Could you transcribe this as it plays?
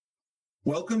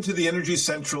Welcome to the Energy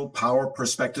Central Power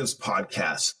Perspectives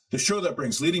podcast, the show that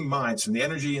brings leading minds from the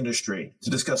energy industry to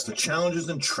discuss the challenges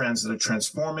and trends that are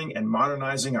transforming and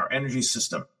modernizing our energy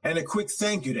system. And a quick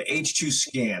thank you to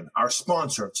H2scan, our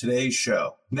sponsor of today's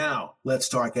show. Now, let's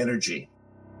talk energy.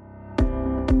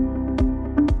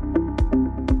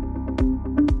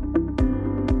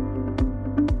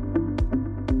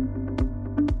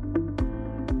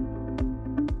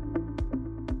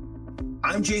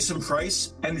 I'm Jason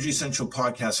Price, Energy Central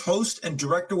podcast host and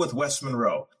director with West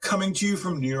Monroe, coming to you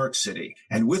from New York City.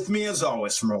 And with me, as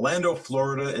always, from Orlando,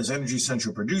 Florida, is Energy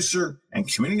Central producer and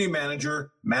community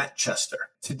manager, Matt Chester.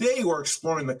 Today, we're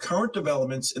exploring the current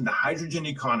developments in the hydrogen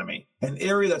economy, an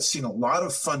area that's seen a lot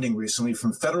of funding recently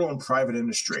from federal and private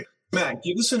industry. Matt,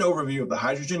 give us an overview of the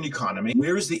hydrogen economy.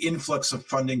 Where is the influx of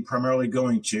funding primarily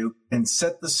going to? And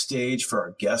set the stage for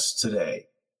our guests today.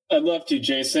 I'd love to,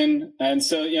 Jason. And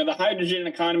so, the hydrogen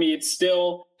economy, it's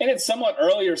still in its somewhat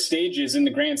earlier stages in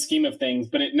the grand scheme of things,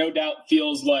 but it no doubt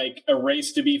feels like a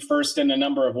race to be first in a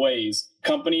number of ways.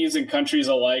 Companies and countries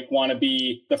alike want to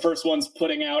be the first ones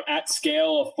putting out at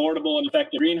scale, affordable and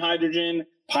effective green hydrogen.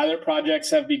 Pilot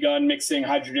projects have begun mixing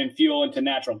hydrogen fuel into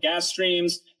natural gas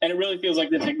streams, and it really feels like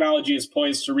the technology is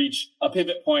poised to reach a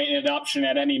pivot point in adoption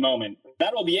at any moment.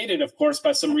 That will be aided, of course,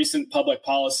 by some recent public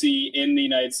policy in the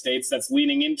United States that's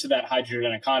leaning into that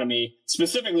hydrogen economy.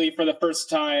 Specifically, for the first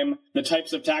time, the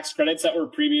types of tax credits that were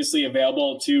previously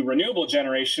available to renewable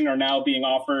generation are now being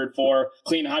offered for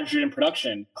clean hydrogen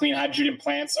production. Clean hydrogen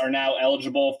plants are now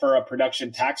eligible for a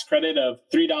production tax credit of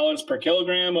 $3 per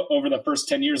kilogram over the first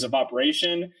 10 years of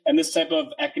operation. And this type of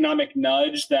economic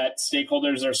nudge that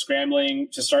stakeholders are scrambling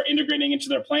to start integrating into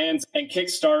their plans and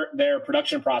kickstart their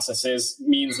production processes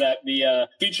means that the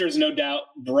future is no doubt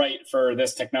bright for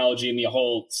this technology in the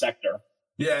whole sector.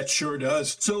 Yeah, it sure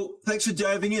does. So thanks for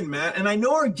diving in, Matt. And I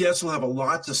know our guests will have a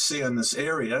lot to say on this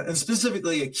area, and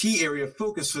specifically a key area of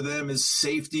focus for them is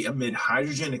safety amid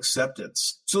hydrogen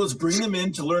acceptance. So let's bring them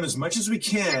in to learn as much as we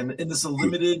can in this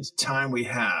limited time we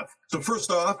have. So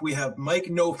first off, we have Mike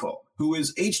Nofal, who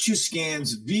is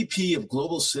H2scan's VP of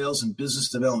Global Sales and Business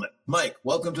Development. Mike,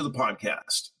 welcome to the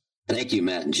podcast. Thank you,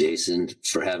 Matt and Jason,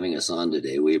 for having us on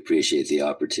today. We appreciate the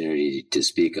opportunity to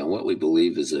speak on what we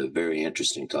believe is a very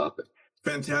interesting topic.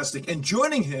 Fantastic. And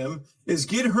joining him is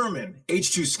Gid Herman,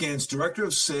 H2scan's Director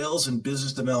of Sales and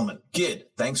Business Development. Gid,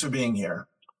 thanks for being here.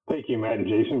 Thank you, Matt and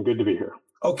Jason. Good to be here.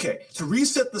 Okay, to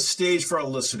reset the stage for our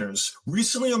listeners,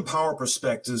 recently on Power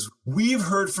Perspectives, we've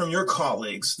heard from your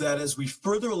colleagues that as we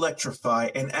further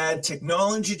electrify and add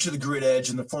technology to the grid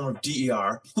edge in the form of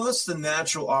DER, plus the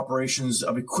natural operations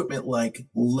of equipment like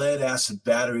lead-acid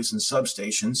batteries and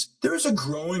substations, there is a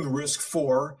growing risk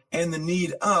for and the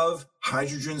need of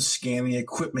hydrogen scanning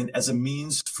equipment as a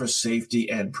means for safety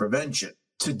and prevention.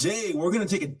 Today, we're going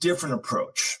to take a different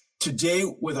approach.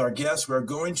 Today, with our guests, we're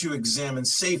going to examine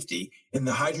safety in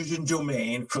the hydrogen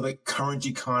domain for the current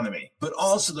economy, but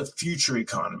also the future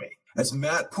economy. As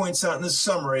Matt points out in his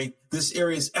summary, this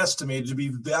area is estimated to be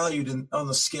valued on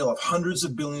the scale of hundreds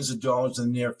of billions of dollars in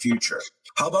the near future.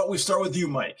 How about we start with you,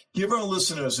 Mike? Give our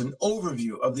listeners an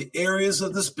overview of the areas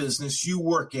of this business you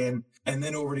work in, and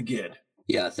then over to Gid.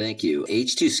 Yeah, thank you.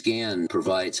 H2scan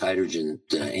provides hydrogen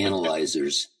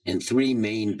analyzers in three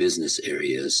main business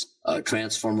areas: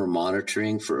 transformer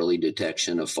monitoring for early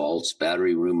detection of faults,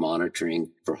 battery room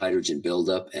monitoring for hydrogen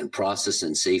buildup, and process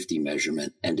and safety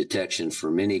measurement and detection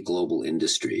for many global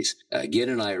industries. Gid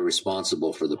and I are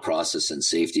responsible for the process and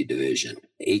safety division.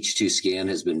 H2scan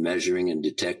has been measuring and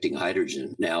detecting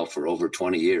hydrogen now for over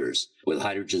 20 years, with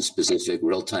hydrogen-specific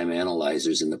real-time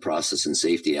analyzers in the process and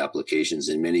safety applications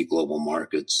in many global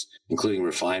markets, including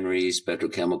refineries,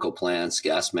 petrochemical plants,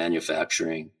 gas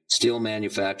manufacturing, steel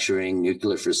manufacturing,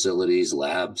 nuclear facilities,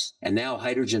 labs, and now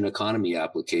hydrogen economy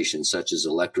applications such as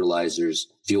electrolyzers,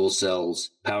 fuel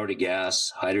cells, power to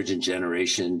gas, hydrogen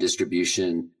generation,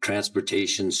 distribution,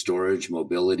 transportation, storage,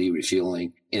 mobility,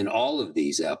 refueling. In all of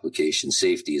these applications,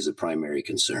 safety is a primary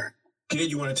concern.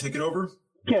 Gid, you want to take it over?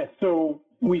 Yeah, so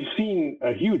we've seen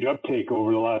a huge uptake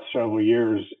over the last several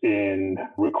years in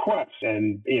requests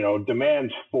and,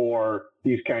 demands for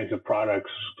these kinds of products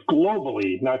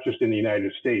globally, not just in the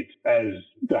United States, as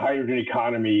the hydrogen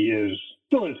economy is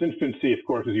still in its infancy, of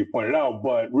course, as you pointed out,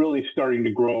 but really starting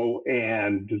to grow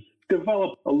and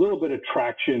develop a little bit of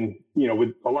traction, with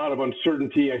a lot of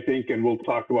uncertainty, I think, and we'll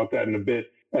talk about that in a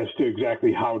bit as to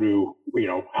exactly how to,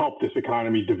 help this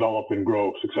economy develop and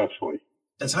grow successfully.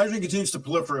 As hydrogen continues to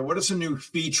proliferate, what are some new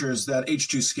features that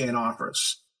H2scan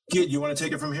offers? Gid, you want to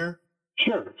take it from here?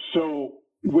 Sure. So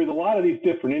with a lot of these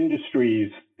different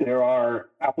industries, There are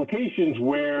applications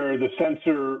where the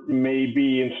sensor may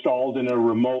be installed in a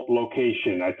remote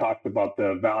location. I talked about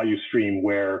the value stream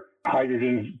where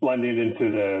hydrogen's blended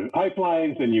into the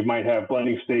pipelines, and you might have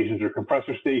blending stations or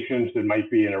compressor stations that might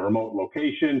be in a remote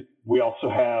location. We also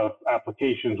have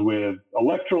applications with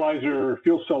electrolyzer,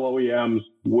 fuel cell OEMs,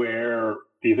 where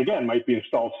these, again, might be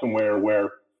installed somewhere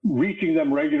where reaching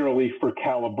them regularly for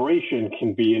calibration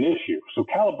can be an issue. So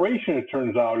calibration, it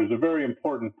turns out, is a very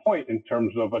important point in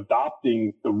terms of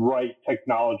adopting the right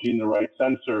technology and the right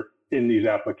sensor in these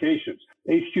applications.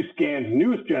 H2scan's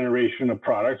newest generation of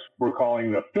products, we're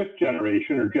calling the 5th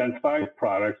generation or Gen 5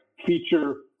 products,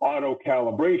 feature auto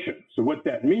calibration. So what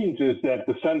that means is that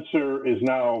the sensor is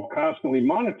now constantly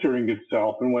monitoring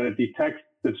itself, and when it detects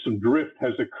that some drift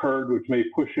has occurred, which may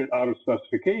push it out of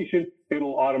specification,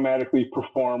 it'll automatically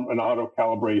perform an auto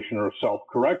calibration or a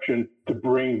self-correction to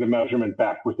bring the measurement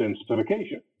back within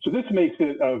specification. So this makes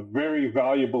it a very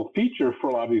valuable feature for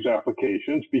a lot of these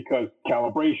applications because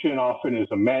calibration often is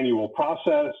a manual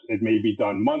process. It may be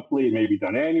done monthly, it may be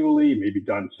done annually, it may be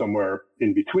done somewhere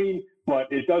in between. But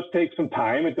it does take some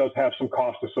time. It does have some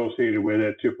cost associated with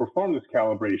it to perform this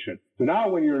calibration. So now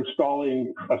when you're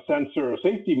installing a sensor, a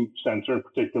safety sensor in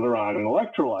particular on an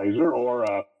electrolyzer or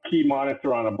a key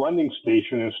monitor on a blending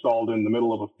station installed in the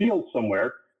middle of a field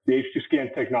somewhere, the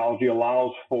H2scan technology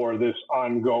allows for this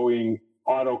ongoing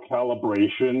auto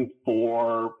calibration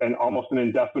for almost an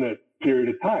indefinite period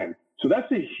of time. So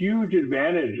that's a huge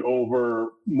advantage over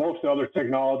most other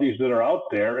technologies that are out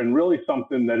there, and really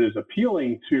something that is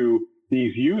appealing to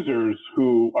these users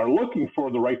who are looking for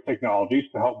the right technologies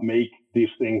to help make these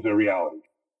things a reality.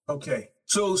 Okay.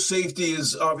 So safety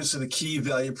is obviously the key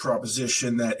value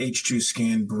proposition that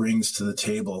H2scan brings to the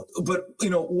table. But,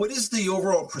 what is the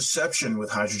overall perception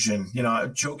with hydrogen?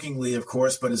 Jokingly, of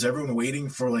course, but is everyone waiting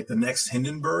for like the next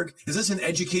Hindenburg? Is this an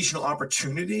educational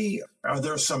opportunity? Are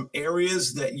there some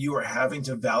areas that you are having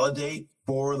to validate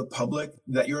for the public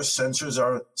that your sensors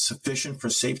are sufficient for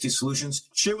safety solutions?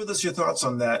 Share with us your thoughts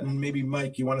on that. And maybe,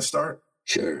 Mike, you want to start?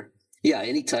 Sure. Yeah,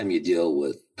 anytime you deal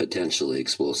with potentially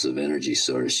explosive energy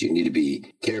source, you need to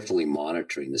be carefully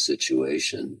monitoring the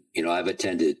situation. I've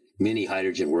attended many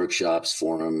hydrogen workshops,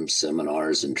 forums,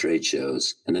 seminars, and trade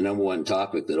shows. And the number one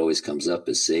topic that always comes up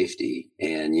is safety.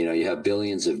 And, you have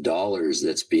billions of dollars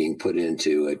that's being put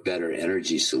into a better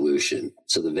energy solution.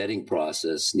 So the vetting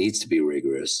process needs to be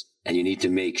rigorous. And you need to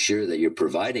make sure that you're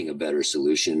providing a better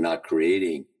solution, not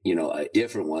creating, a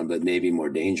different one, but maybe more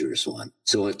dangerous one.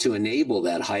 So to enable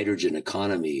that hydrogen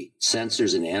economy,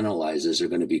 sensors and analyzers are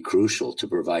going to be crucial to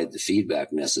provide the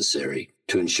feedback necessary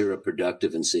to ensure a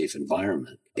productive and safe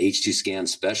environment. H2scan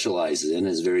specializes in,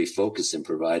 is very focused in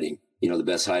providing, the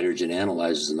best hydrogen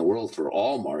analyzers in the world for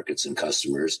all markets and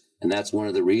customers. And that's one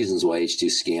of the reasons why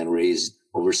H2scan raised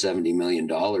over $70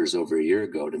 million over a year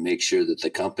ago to make sure that the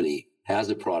company has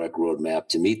a product roadmap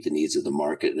to meet the needs of the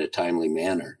market in a timely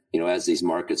manner, as these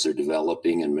markets are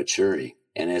developing and maturing.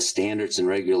 And as standards and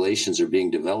regulations are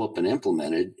being developed and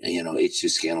implemented,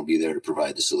 H2scan will be there to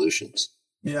provide the solutions.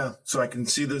 Yeah, so I can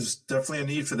see there's definitely a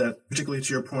need for that, particularly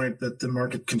to your point that the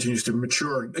market continues to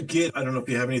mature. Again, I don't know if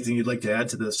you have anything you'd like to add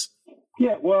to this.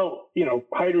 Yeah, well,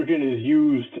 hydrogen is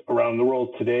used around the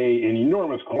world today in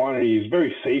enormous quantities,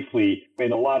 very safely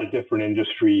in a lot of different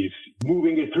industries,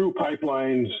 moving it through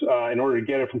pipelines in order to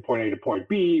get it from point A to point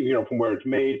B, from where it's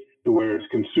made to where it's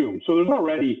consumed. So there's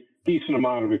already a decent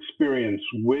amount of experience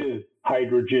with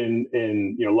hydrogen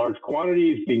in large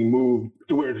quantities being moved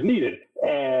to where it's needed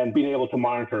and being able to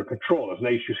monitor and control it. And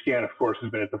H2scan, of course,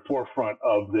 has been at the forefront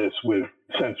of this with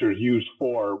sensors used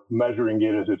for measuring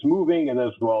it as it's moving and as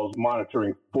well as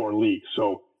monitoring for leaks.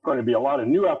 So going to be a lot of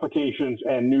new applications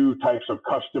and new types of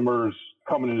customers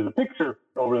coming into the picture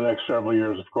over the next several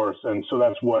years, of course. And so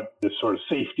that's what this sort of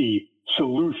safety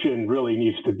solution really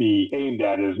needs to be aimed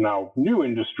at, is now new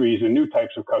industries and new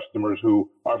types of customers who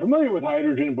are familiar with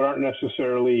hydrogen but aren't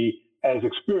necessarily as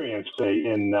experienced, say,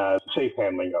 in safe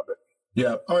handling of it.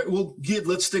 Yeah. All right. Well, Gid,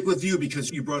 let's stick with you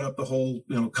because you brought up the whole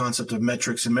concept of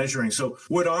metrics and measuring. So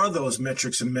what are those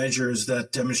metrics and measures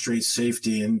that demonstrate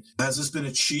safety? And has this been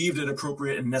achieved at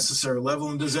appropriate and necessary level?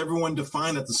 And does everyone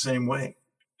define it the same way?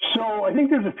 So I think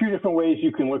there's a few different ways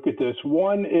you can look at this.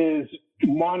 One is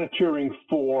monitoring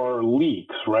for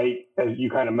leaks, right? As you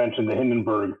kind of mentioned the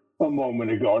Hindenburg a moment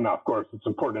ago. Now, of course, it's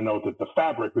important to note that the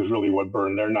fabric was really what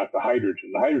burned there, not the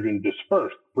hydrogen. The hydrogen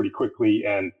dispersed pretty quickly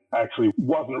and actually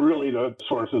wasn't really the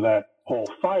source of that whole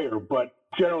fire. But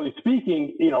generally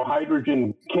speaking,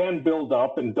 hydrogen can build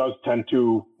up and does tend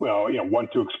to,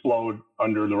 want to explode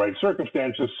under the right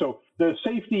circumstances. So the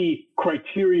safety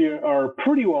criteria are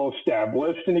pretty well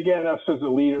established. And again, us as a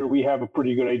leader, we have a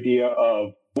pretty good idea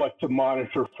of what to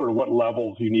monitor for what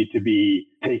levels you need to be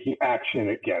taking action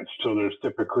against. So there's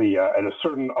typically at a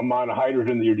certain amount of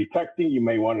hydrogen that you're detecting, you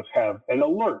may want to have an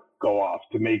alert go off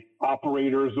to make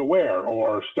operators aware,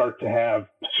 or start to have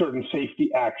certain safety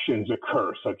actions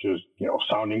occur, such as,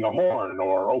 sounding a horn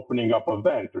or opening up a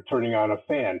vent or turning on a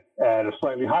fan. At a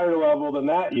slightly higher level than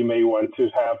that, you may want to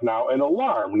have now an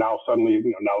alarm. Now suddenly,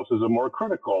 now this is a more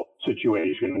critical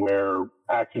situation where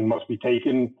action must be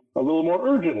taken a little more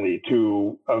urgently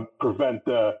to prevent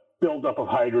the buildup of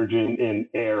hydrogen in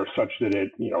air such that it,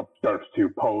 starts to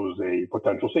pose a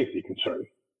potential safety concern.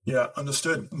 Yeah,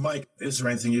 understood. Mike, is there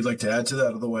anything you'd like to add to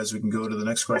that? Otherwise, we can go to the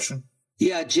next question.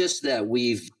 Yeah, just that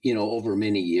we've, over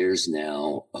many years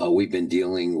now, we've been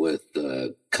dealing with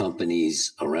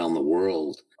companies around the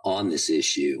world on this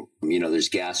issue. There's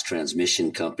gas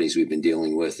transmission companies we've been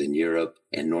dealing with in Europe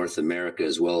and North America,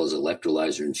 as well as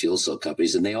electrolyzer and fuel cell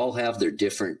companies, and they all have their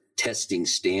different testing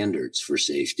standards for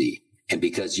safety. And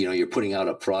because, you're putting out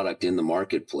a product in the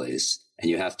marketplace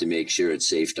and you have to make sure it's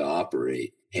safe to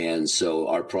operate. And so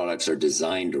our products are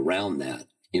designed around that.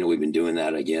 We've been doing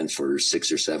that again for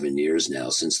 6 or 7 years now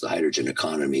since the hydrogen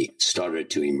economy started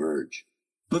to emerge.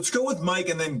 Let's go with Mike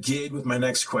and then Gade with my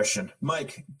next question.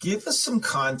 Mike, give us some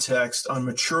context on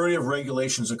maturity of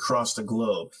regulations across the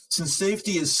globe. Since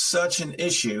safety is such an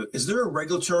issue, is there a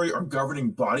regulatory or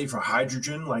governing body for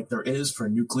hydrogen like there is for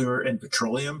nuclear and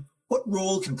petroleum? What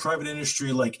role can private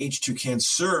industry like H2scan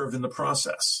serve in the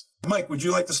process? Mike, would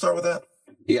you like to start with that?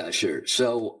 Yeah, sure.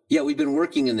 So, we've been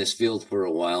working in this field for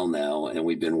a while now, and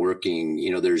we've been working,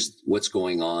 there's what's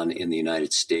going on in the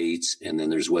United States, and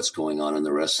then there's what's going on in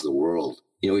the rest of the world.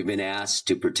 We've been asked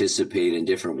to participate in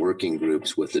different working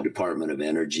groups with the Department of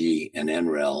Energy and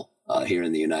NREL here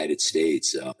in the United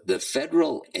States. The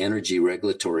Federal Energy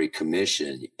Regulatory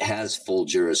Commission has full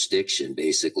jurisdiction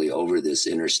basically over this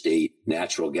interstate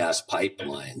natural gas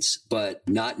pipelines, but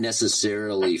not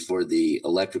necessarily for the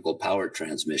electrical power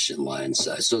transmission lines.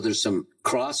 So there's some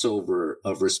crossover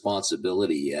of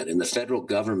responsibility yet, and the federal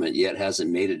government yet hasn't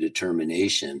made a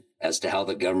determination as to how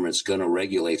the government's going to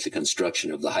regulate the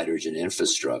construction of the hydrogen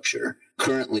infrastructure.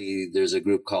 Currently, there's a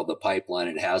group called the Pipeline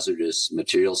and Hazardous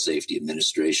Materials Safety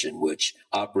Administration, which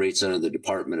operates under the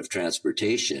Department of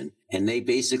Transportation, and they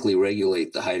basically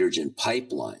regulate the hydrogen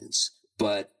pipelines.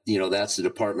 But, that's the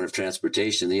Department of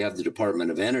Transportation. Then you have the Department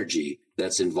of Energy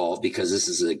that's involved because this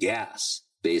is a gas,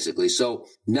 basically. So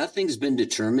nothing's been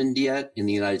determined yet in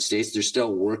the United States. They're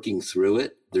still working through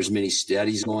it. There's many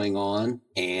studies going on,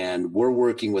 and we're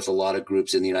working with a lot of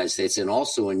groups in the United States. And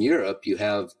also in Europe, you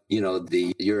have,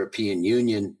 the European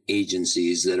Union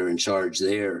agencies that are in charge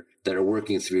there that are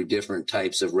working through different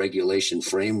types of regulation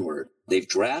framework. They've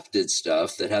drafted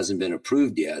stuff that hasn't been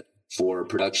approved yet for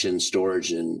production,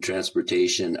 storage, and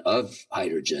transportation of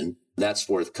hydrogen. That's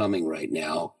forthcoming right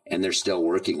now, and they're still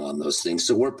working on those things.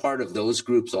 So we're part of those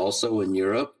groups also in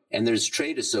Europe, and there's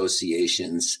trade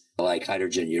associations like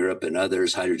Hydrogen Europe and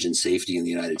others, Hydrogen Safety in the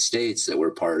United States, that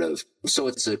we're part of. So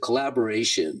it's a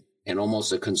collaboration and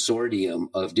almost a consortium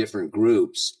of different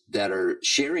groups that are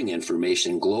sharing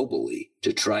information globally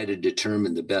to try to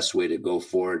determine the best way to go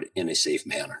forward in a safe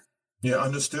manner. Yeah,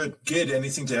 understood. Gid,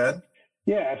 anything to add?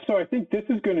 Yeah, so I think this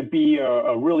is going to be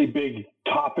a really big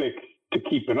topic to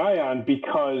keep an eye on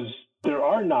because there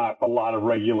are not a lot of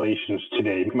regulations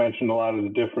today. You mentioned a lot of the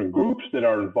different groups that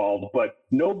are involved, but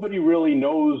nobody really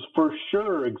knows for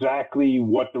sure exactly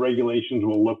what the regulations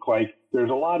will look like. There's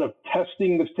a lot of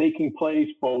testing that's taking place,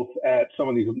 both at some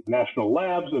of these national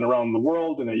labs and around the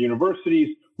world and at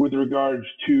universities with regards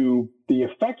to the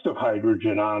effects of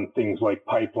hydrogen on things like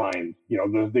pipelines.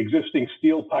 The existing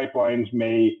steel pipelines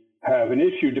may have an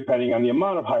issue depending on the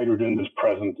amount of hydrogen that's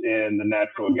present in the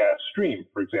natural gas stream,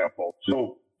 for example.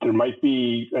 So there might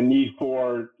be a need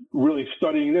for really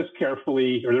studying this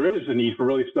carefully, or there is a need for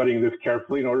really studying this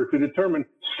carefully in order to determine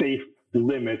safe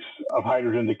limits of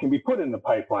hydrogen that can be put in the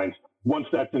pipelines. Once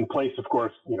that's in place, of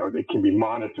course, it can be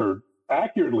monitored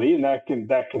accurately, and that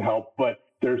can help. But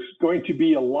there's going to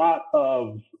be a lot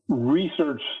of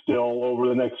research still over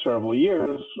the next several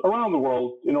years around the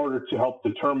world in order to help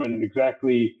determine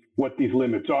exactly what these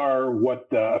limits are, what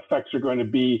the effects are going to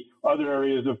be. Other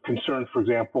areas of concern, for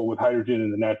example, with hydrogen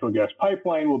in the natural gas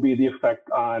pipeline will be the effect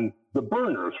on the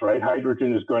burners, right?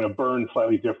 Hydrogen is going to burn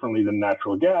slightly differently than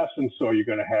natural gas, and so you're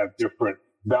going to have different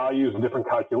values and different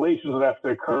calculations that have to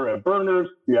occur at burners.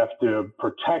 You have to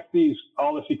protect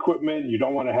all this equipment. You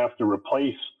don't want to have to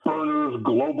replace burners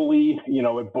globally,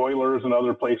 at boilers and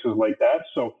other places like that.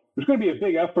 So there's going to be a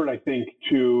big effort, I think,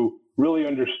 to really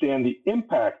understand the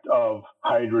impact of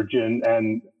hydrogen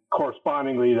and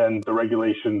correspondingly then the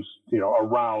regulations,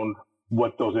 around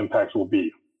what those impacts will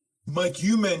be. Mike,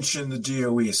 you mentioned the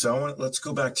DOE, so let's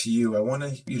go back to you. I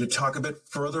want you to talk a bit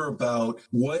further about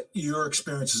what your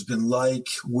experience has been like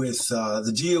with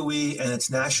the DOE and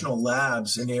its national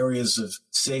labs in areas of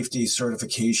safety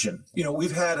certification.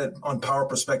 We've had it on Power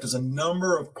Perspectives, a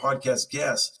number of podcast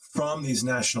guests from these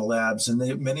national labs,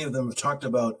 and many of them have talked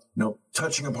about,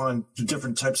 touching upon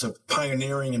different types of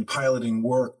pioneering and piloting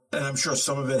work. And I'm sure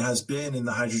some of it has been in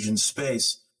the hydrogen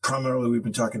space. Primarily, we've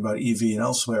been talking about EV and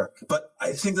elsewhere. But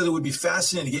I think that it would be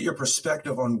fascinating to get your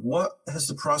perspective on what has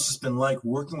the process been like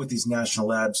working with these national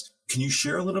labs. Can you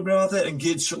share a little bit about that? And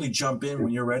Gid, certainly jump in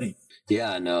when you're ready.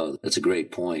 Yeah, no, that's a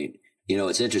great point.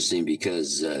 It's interesting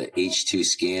because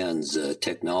H2scan's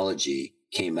technology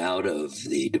came out of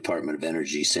the Department of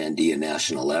Energy Sandia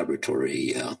National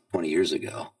Laboratory 20 years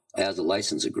ago as a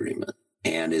license agreement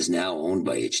and is now owned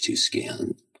by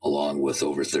H2scan, along with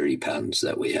over 30 patents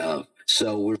that we have.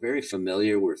 So we're very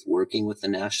familiar with working with the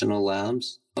national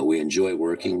labs. We enjoy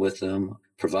working with them,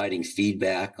 providing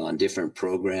feedback on different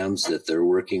programs that they're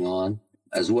working on,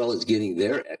 as well as getting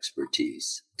their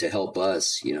expertise to help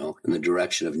us, in the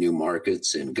direction of new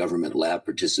markets and government lab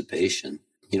participation.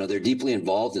 They're deeply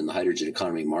involved in the hydrogen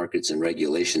economy markets and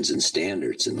regulations and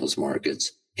standards in those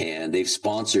markets. And they've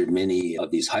sponsored many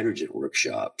of these hydrogen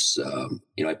workshops.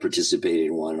 I participated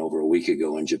in one over a week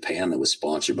ago in Japan that was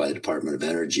sponsored by the Department of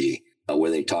Energy,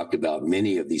 where they talked about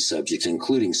many of these subjects,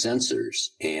 including sensors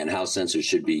and how sensors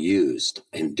should be used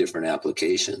in different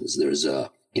applications. There's a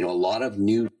lot of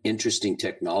new interesting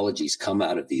technologies come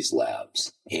out of these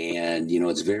labs. And,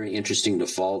 it's very interesting to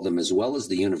follow them, as well as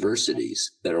the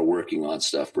universities that are working on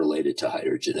stuff related to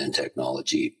hydrogen and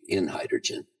technology in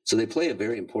hydrogen. So they play a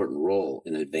very important role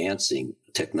in advancing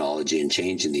technology and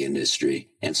changing the industry.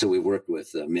 And so we worked with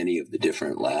many of the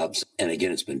different labs. And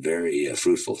again, it's been very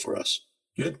fruitful for us.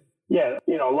 Good. Yeah,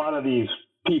 a lot of these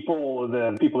people,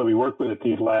 the people that we work with at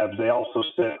these labs, they also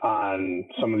sit on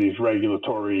some of these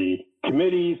regulatory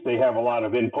committees. They have a lot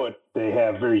of input. They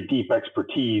have very deep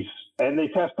expertise, and they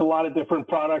test a lot of different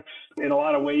products in a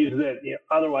lot of ways that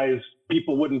otherwise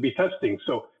people wouldn't be testing.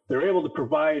 So they're able to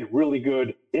provide really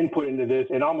good input into this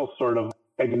in almost sort of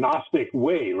agnostic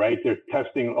way, right? They're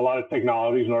testing a lot of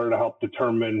technologies in order to help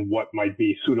determine what might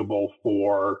be suitable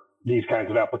for these kinds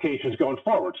of applications going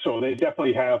forward. So they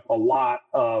definitely have a lot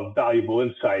of valuable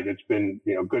insight. It's been,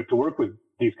 good to work with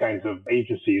these kinds of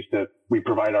agencies that we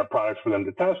provide our products for them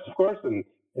to test, of course, and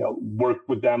work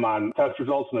with them on test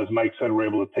results. And as Mike said, we're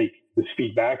able to take this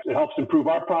feedback. It helps improve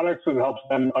our products and it helps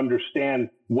them understand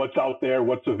what's out there,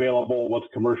 what's available, what's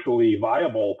commercially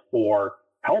viable for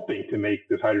helping to make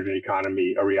this hydrogen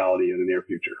economy a reality in the near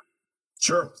future.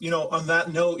 Sure. On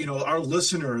that note, our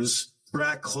listeners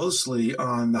track closely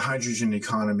on the hydrogen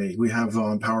economy. We have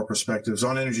on Power Perspectives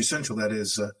on Energy Central, that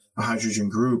is a hydrogen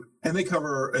group, and they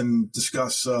cover and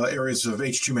discuss areas of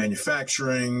H2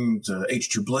 manufacturing, to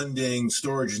H2 blending,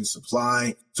 storage and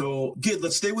supply. So Gid,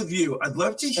 let's stay with you. I'd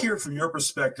love to hear from your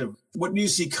perspective, what do you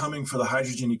see coming for the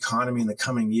hydrogen economy in the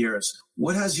coming years?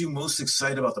 What has you most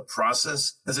excited about the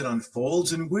process as it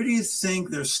unfolds? And where do you think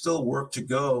there's still work to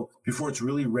go before it's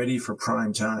really ready for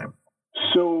prime time?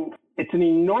 So it's an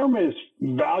enormous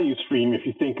value stream if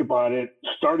you think about it,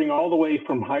 starting all the way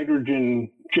from hydrogen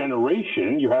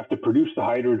generation. You have to produce the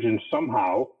hydrogen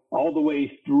somehow, all the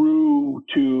way through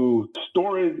to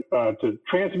storage, to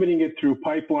transmitting it through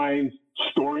pipelines,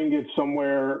 storing it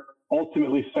somewhere,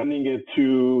 ultimately sending it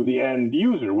to the end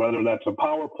user, whether that's a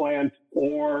power plant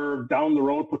or down the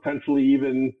road, potentially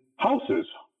even houses.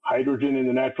 Hydrogen in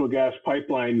the natural gas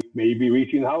pipeline may be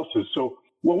reaching houses. So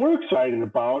what we're excited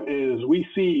about is we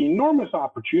see enormous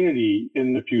opportunity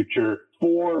in the future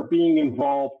for being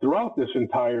involved throughout this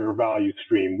entire value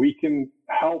stream. We can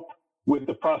help with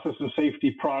the process and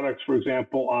safety products, for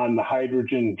example, on the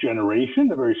hydrogen generation,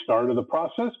 the very start of the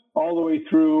process, all the way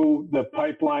through the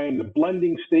pipeline, the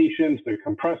blending stations, the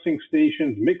compressing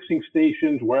stations, mixing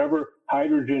stations, wherever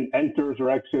hydrogen enters or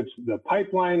exits the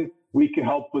pipeline, we can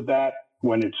help with that.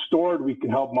 When it's stored, we can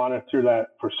help monitor that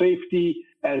for safety.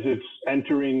 As it's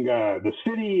entering the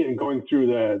city and going through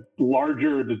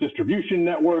the distribution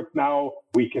network, now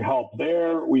we can help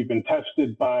there. We've been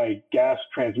tested by gas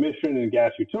transmission and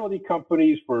gas utility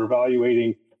companies for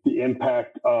evaluating the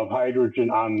impact of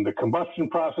hydrogen on the combustion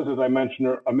process, as I mentioned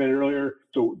a minute earlier.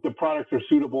 So the products are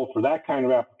suitable for that kind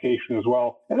of application as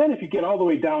well. And then if you get all the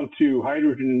way down to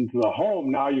hydrogen into the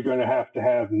home, now you're going to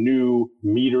have new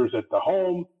meters at the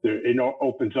home. It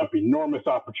opens up enormous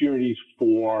opportunities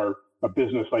for a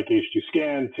business like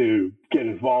H2scan to get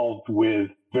involved with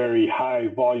very high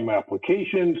volume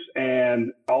applications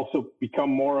and also become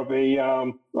more of a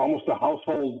almost a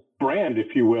household brand,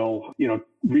 if you will,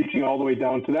 reaching all the way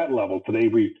down to that level. Today,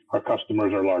 our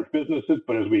customers are large businesses,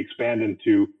 but as we expand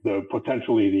into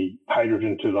potentially the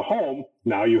hydrogen to the home,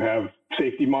 now you have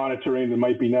safety monitoring that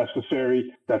might be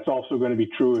necessary. That's also going to be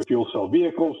true if fuel cell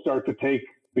vehicles start to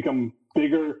become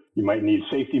bigger. You might need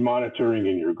safety monitoring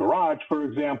in your garage, for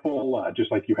example, just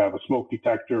like you have a smoke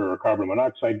detector or a carbon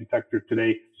monoxide detector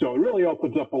today. So it really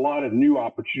opens up a lot of new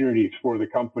opportunities for the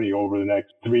company over the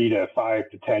next 3 to 5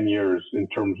 to 10 years in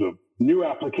terms of new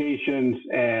applications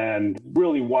and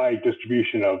really wide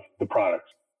distribution of the products.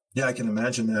 Yeah, I can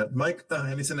imagine that. Mike,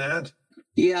 anything to add?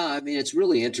 Yeah, I mean, it's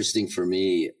really interesting for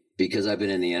me because I've been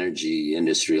in the energy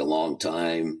industry a long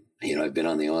time. I've been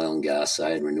on the oil and gas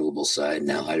side, renewable side,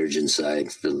 now hydrogen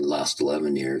side for the last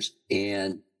 11 years.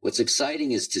 And what's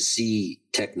exciting is to see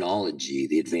technology,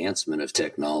 the advancement of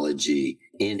technology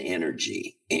in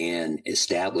energy and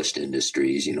established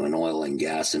industries, in oil and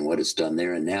gas and what it's done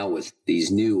there. And now with these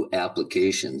new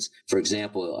applications, for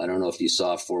example, I don't know if you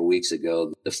saw 4 weeks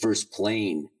ago, the first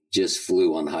plane just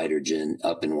flew on hydrogen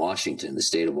up in Washington, the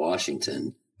state of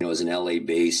Washington. It was an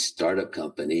LA-based startup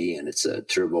company, and it's a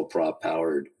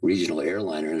turboprop-powered regional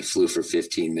airliner, and it flew for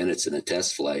 15 minutes in a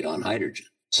test flight on hydrogen.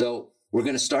 So we're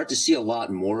going to start to see a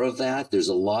lot more of that. There's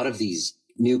a lot of these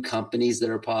new companies that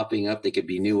are popping up. They could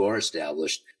be new or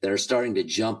established that are starting to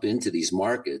jump into these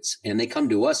markets. And they come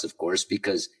to us, of course,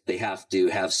 because they have to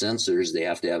have sensors. They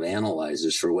have to have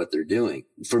analyzers for what they're doing.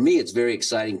 For me, it's very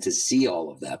exciting to see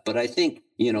all of that. But I think,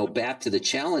 back to the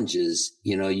challenges,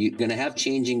 you're going to have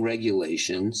changing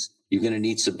regulations. You're going to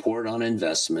need support on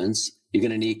investments. You're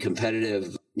going to need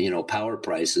competitive, power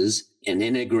prices, an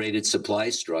integrated supply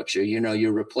structure.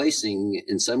 You're replacing,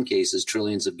 in some cases,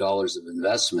 trillions of dollars of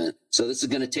investment. So this is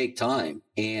going to take time,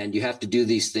 and you have to do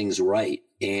these things right.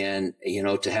 And,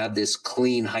 to have this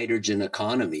clean hydrogen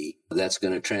economy that's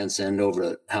going to transcend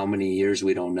over how many years,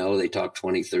 we don't know. They talk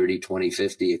 2030,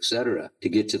 2050, et cetera, to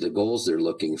get to the goals they're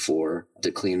looking for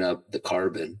to clean up the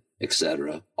carbon, et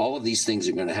cetera. All of these things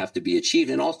are going to have to be achieved.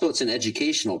 And also it's an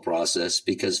educational process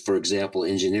because, for example,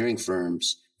 engineering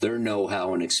firms, their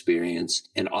know-how and experience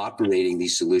in operating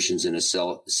these solutions in a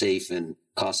safe and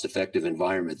cost-effective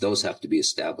environment, those have to be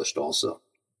established also.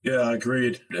 Yeah,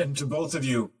 agreed. And to both of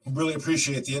you, really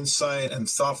appreciate the insight and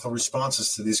thoughtful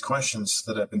responses to these questions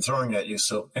that I've been throwing at you.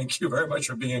 So thank you very much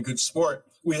for being a good sport.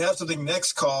 We have something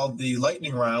next called the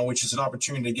lightning round, which is an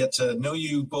opportunity to get to know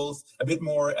you both a bit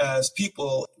more as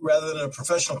people rather than in a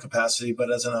professional capacity,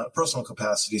 but as in a personal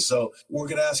capacity. So we're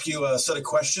going to ask you a set of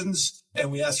questions,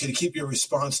 and we ask you to keep your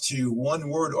response to one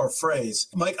word or phrase.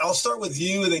 Mike, I'll start with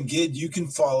you, and then Gid, you can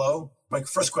follow. My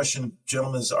first question,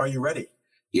 gentlemen, is, are you ready?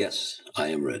 Yes, I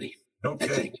am ready.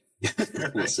 Okay.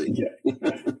 We'll see.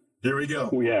 Here we go.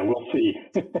 Yeah, we'll see.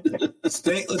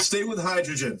 Let's stay with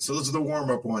hydrogen. So this is the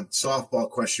warm-up one, softball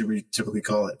question we typically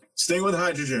call it. Staying with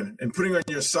hydrogen and putting on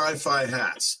your sci-fi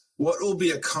hats, what will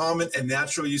be a common and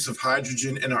natural use of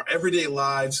hydrogen in our everyday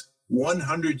lives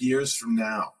 100 years from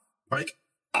now? Mike?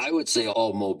 I would say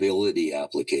all mobility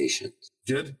applications.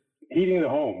 Good. Heating the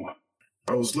home.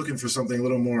 I was looking for something a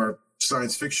little more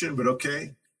science fiction, but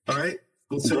okay. All right.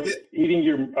 We'll take it.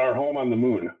 Eating our home on the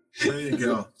moon. There you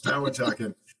go. Now we're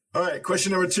talking. All right.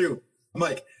 Question number 2.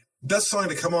 Mike, best song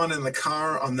to come on in the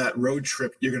car on that road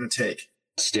trip you're going to take?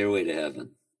 Stairway to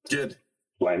Heaven. Good.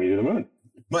 Fly me to the moon.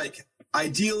 Mike,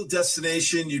 ideal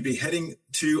destination you'd be heading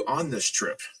to on this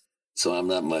trip? So I'm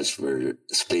not much for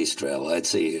space travel. I'd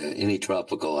say any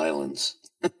tropical islands.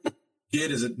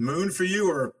 Gid, is it moon for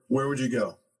you, or where would you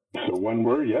go? So one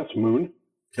word, yes, moon.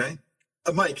 Okay.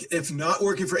 Mike, if not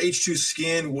working for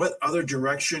H2scan, what other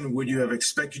direction would you have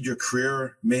expected your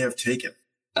career may have taken?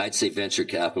 I'd say venture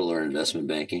capital or investment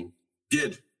banking.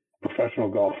 Gid. Professional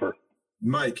golfer.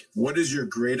 Mike, what is your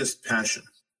greatest passion?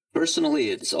 Personally,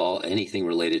 it's anything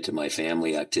related to my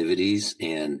family activities,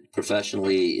 and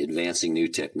professionally advancing new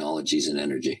technologies in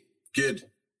energy.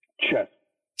 Gid. Chess.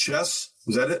 Chess?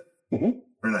 Was that it? Mm-hmm.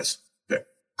 Very nice. Okay.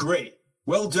 Great.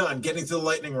 Well done getting to the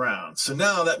lightning round. So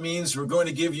now that means we're going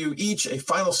to give you each a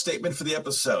final statement for the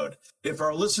episode. If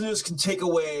our listeners can take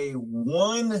away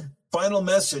one final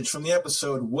message from the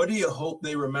episode, what do you hope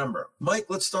they remember? Mike,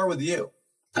 let's start with you.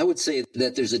 I would say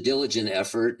that there's a diligent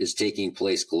effort is taking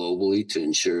place globally to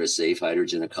ensure a safe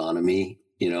hydrogen economy.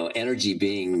 Energy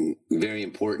being very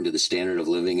important to the standard of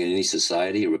living in any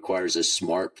society, it requires a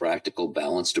smart, practical,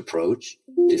 balanced approach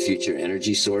to future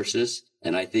energy sources.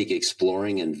 And I think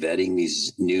exploring and vetting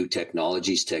these new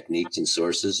technologies, techniques, and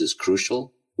sources is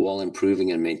crucial. while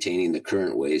improving and maintaining the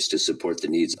current ways to support the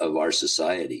needs of our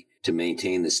society to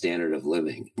maintain the standard of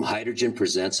living. Hydrogen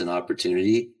presents an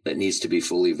opportunity that needs to be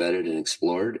fully vetted and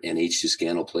explored, and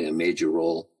H2scan will play a major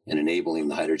role in enabling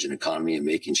the hydrogen economy and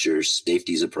making sure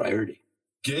safety is a priority.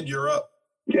 Gid, you're up.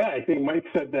 Yeah, I think Mike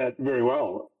said that very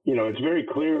well. It's very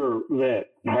clear that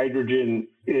hydrogen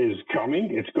is coming.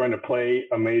 It's going to play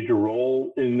a major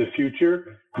role in the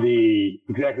future.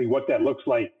 Exactly what that looks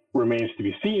like remains to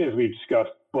be seen, as we've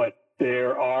discussed, but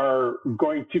there are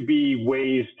going to be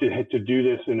ways to do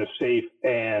this in a safe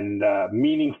and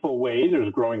meaningful way.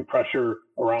 There's growing pressure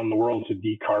around the world to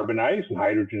decarbonize, and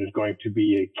hydrogen is going to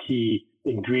be a key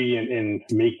ingredient in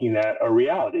making that a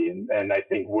reality. And I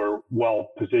think we're well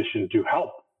positioned to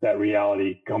help that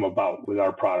reality come about with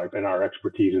our product and our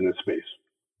expertise in this space.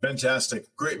 Fantastic.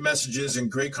 Great messages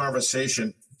and great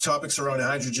conversation. Topics around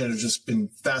hydrogen have just been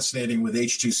fascinating with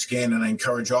H2scan, and I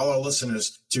encourage all our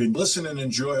listeners to listen and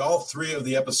enjoy all 3 of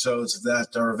the episodes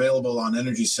that are available on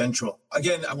Energy Central.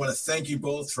 Again, I want to thank you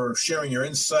both for sharing your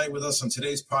insight with us on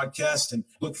today's podcast, and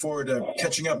look forward to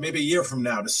catching up maybe a year from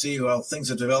now to see how things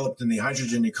have developed in the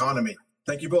hydrogen economy.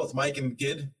 Thank you both, Mike and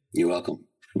Gid. You're welcome.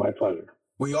 My pleasure.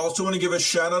 We also want to give a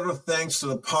shout out of thanks to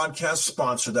the podcast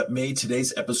sponsor that made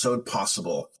today's episode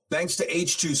possible. Thanks to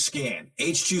H2scan.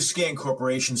 H2scan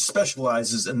Corporation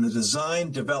specializes in the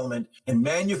design, development, and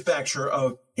manufacture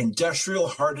of industrial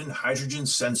hardened hydrogen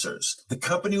sensors. The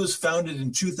company was founded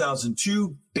in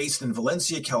 2002, based in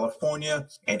Valencia, California,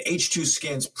 and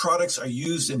H2scan's products are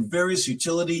used in various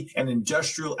utility and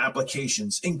industrial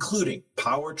applications, including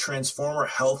power transformer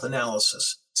health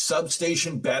analysis,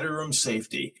 substation battery room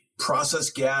safety, process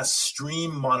gas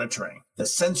stream monitoring. The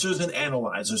sensors and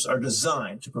analyzers are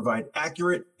designed to provide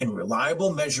accurate and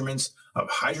reliable measurements of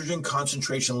hydrogen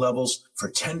concentration levels for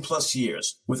 10 plus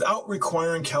years without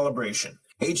requiring calibration.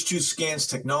 H2scan's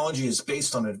technology is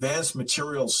based on advanced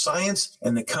materials science,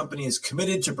 and the company is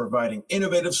committed to providing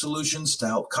innovative solutions to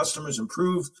help customers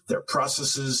improve their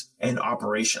processes and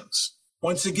operations.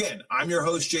 Once again, I'm your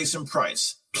host, Jason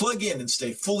Price. Plug in and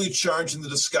stay fully charged in the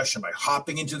discussion by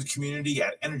hopping into the community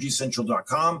at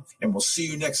energycentral.com, and we'll see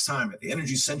you next time at the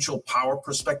Energy Central Power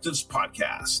Perspectives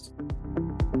podcast.